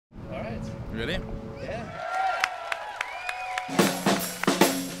You ready? Yeah.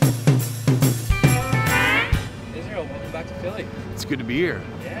 Israel, welcome back to Philly. It's good to be here.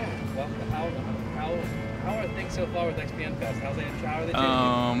 Yeah. Welcome. How are things so far with XPN Fest? How are they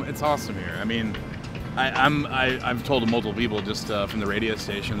changing? It's awesome here. I mean, I've told multiple people just from the radio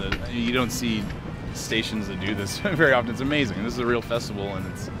station that you don't see stations that do this very often. It's amazing. This is a real festival, and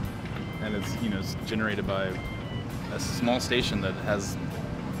it's it's generated by a small station that has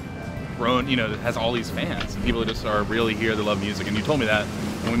grown, that has all these fans and people that just are really here. They love music, and you told me that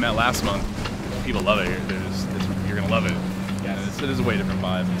when we met last month. People love it here. You're gonna love it. Yeah, it is a way different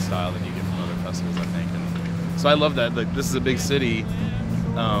vibe and style than you get from other festivals, I think. And so I love that. Like, this is a big city,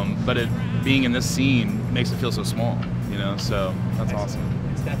 but being in this scene makes it feel so small. So that's awesome.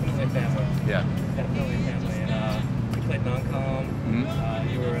 It's definitely a family. Yeah. Definitely a family. And you played non-com.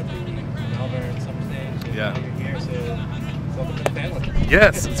 You were at the Melbourne Summer Stage. And yeah. Now you're here, so welcome to the family.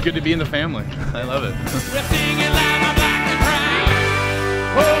 Yes, it's good to be in the family. I love it. We're singing loud, I'm black and proud.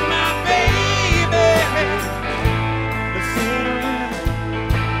 Oh, my baby.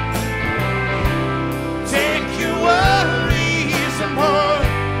 Take your worries and more.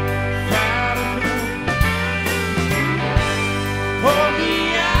 Pour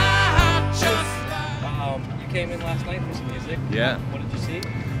me out just you came in last night for some music. Yeah. What did you see?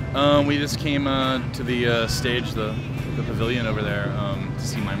 We just came to the stage, the pavilion over there, to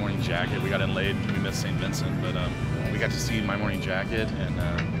see My Morning Jacket. We got in late. We missed St. Vincent, but we got to see My Morning Jacket and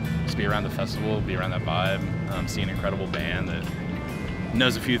just be around the festival, be around that vibe, see an incredible band that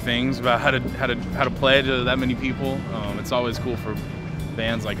knows a few things about how to play to that many people. It's always cool for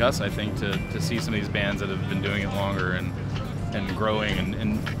bands like us, I think, to see some of these bands that have been doing it longer and growing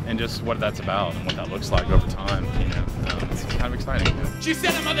and just what that's about and what that looks like over time. It's kind of exciting. She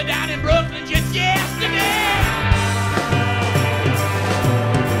sent her mother down in Brooklyn just yesterday.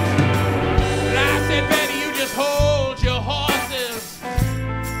 And I said, Betty, you just hold your horses,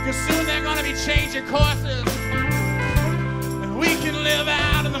 'cause soon they're gonna be changing courses, and we can live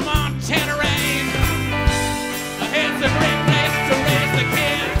out in the Montana rain. It's a great place to raise the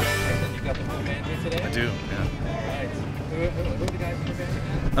kids. And then you got the full band here today? I do, yeah. All right. Who are the guys in the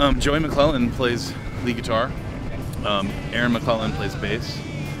band? Joey McClellan plays lead guitar. Aaron McClellan plays bass.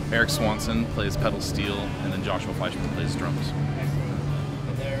 Eric Swanson plays pedal steel, and then Joshua Fleischman plays drums. Excellent.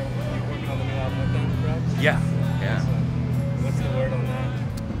 And you're working on the new album with them, correct? Yeah, yeah. Excellent. What's the word on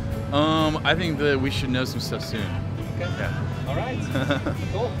that? I think that we should know some stuff soon. Okay. Yeah. All right.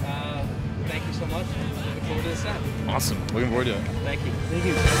 Cool. Thank you so much. Looking forward to the set. Awesome. Looking forward to it. Thank you. Thank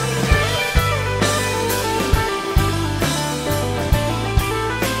you.